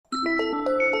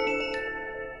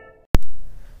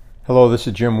Hello, this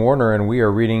is Jim Warner, and we are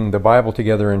reading the Bible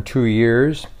together in 2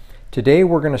 years. Today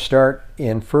we're going to start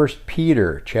in 1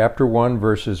 Peter chapter 1,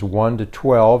 verses 1 to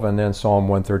 12, and then Psalm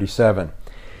 137.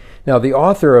 Now, the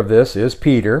author of this is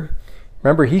Peter.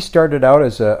 Remember, he started out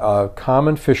as a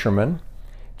common fisherman.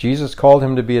 Jesus called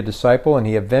him to be a disciple, and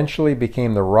he eventually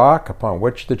became the rock upon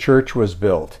which the church was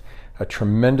built. A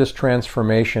tremendous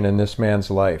transformation in this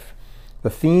man's life. The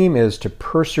theme is to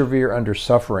persevere under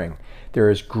suffering. There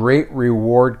is great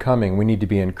reward coming. We need to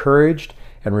be encouraged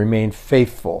and remain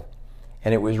faithful.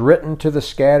 And it was written to the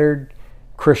scattered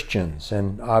Christians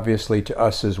and obviously to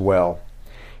us as well.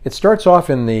 It starts off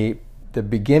in the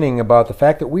beginning about the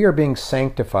fact that we are being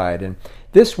sanctified. And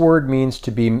this word means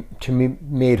to be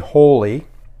made holy,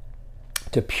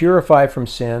 to purify from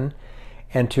sin,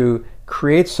 and to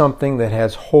create something that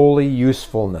has holy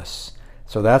usefulness.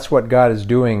 So that's what God is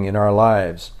doing in our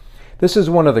lives. This is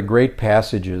one of the great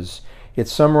passages. It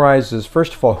summarizes,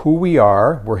 first of all, who we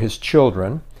are. We're His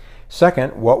children.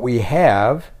 Second, what we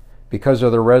have. Because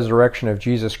of the resurrection of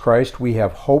Jesus Christ, we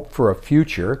have hope for a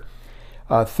future.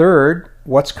 Third,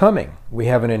 what's coming. We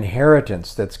have an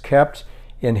inheritance that's kept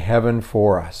in heaven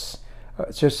for us.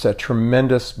 It's just a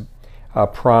tremendous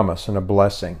promise and a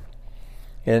blessing.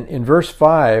 And in verse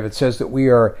 5, it says that we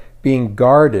are being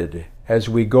guarded as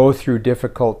we go through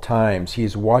difficult times.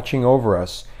 He's watching over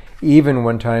us even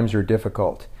when times are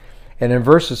difficult. And in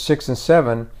verses 6 and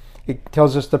 7, it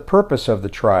tells us the purpose of the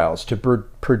trials, to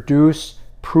produce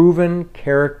proven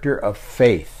character of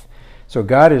faith. So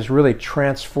God is really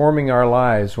transforming our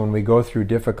lives when we go through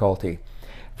difficulty.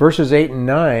 Verses 8 and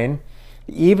 9,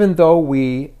 even though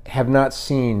we have not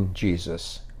seen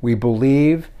Jesus, we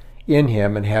believe in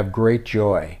Him and have great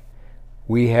joy.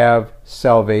 We have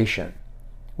salvation.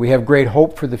 We have great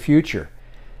hope for the future.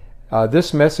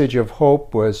 This message of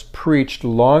hope was preached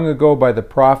long ago by the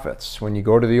prophets when you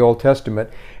go to the Old Testament,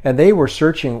 and they were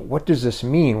searching, what does this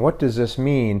mean? What does this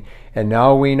mean? And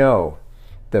now we know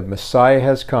the Messiah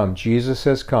has come, Jesus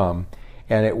has come,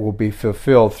 and it will be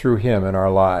fulfilled through Him in our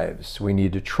lives. We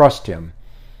need to trust Him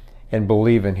and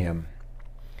believe in Him.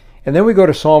 And then we go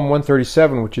to Psalm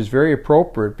 137, which is very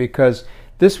appropriate because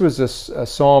this was a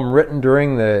psalm written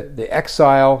during the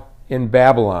exile in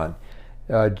Babylon.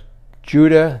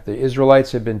 Judah, the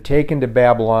Israelites, had been taken to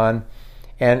Babylon,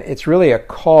 and it's really a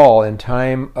call in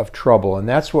time of trouble. And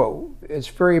that's what is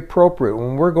very appropriate.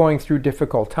 When we're going through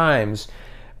difficult times,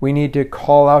 we need to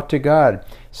call out to God.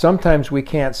 Sometimes we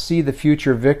can't see the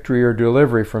future victory or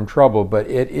delivery from trouble, but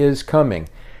it is coming,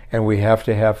 and we have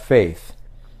to have faith.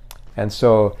 And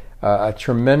so a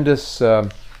tremendous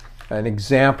an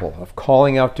example of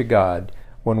calling out to God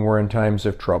when we're in times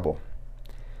of trouble.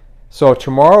 So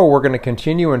tomorrow we're going to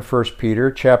continue in 1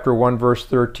 Peter chapter 1 verse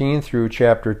 13 through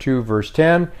chapter 2 verse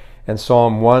 10 and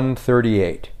Psalm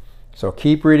 138. So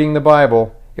keep reading the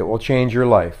Bible. It will change your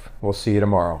life. We'll see you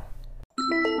tomorrow.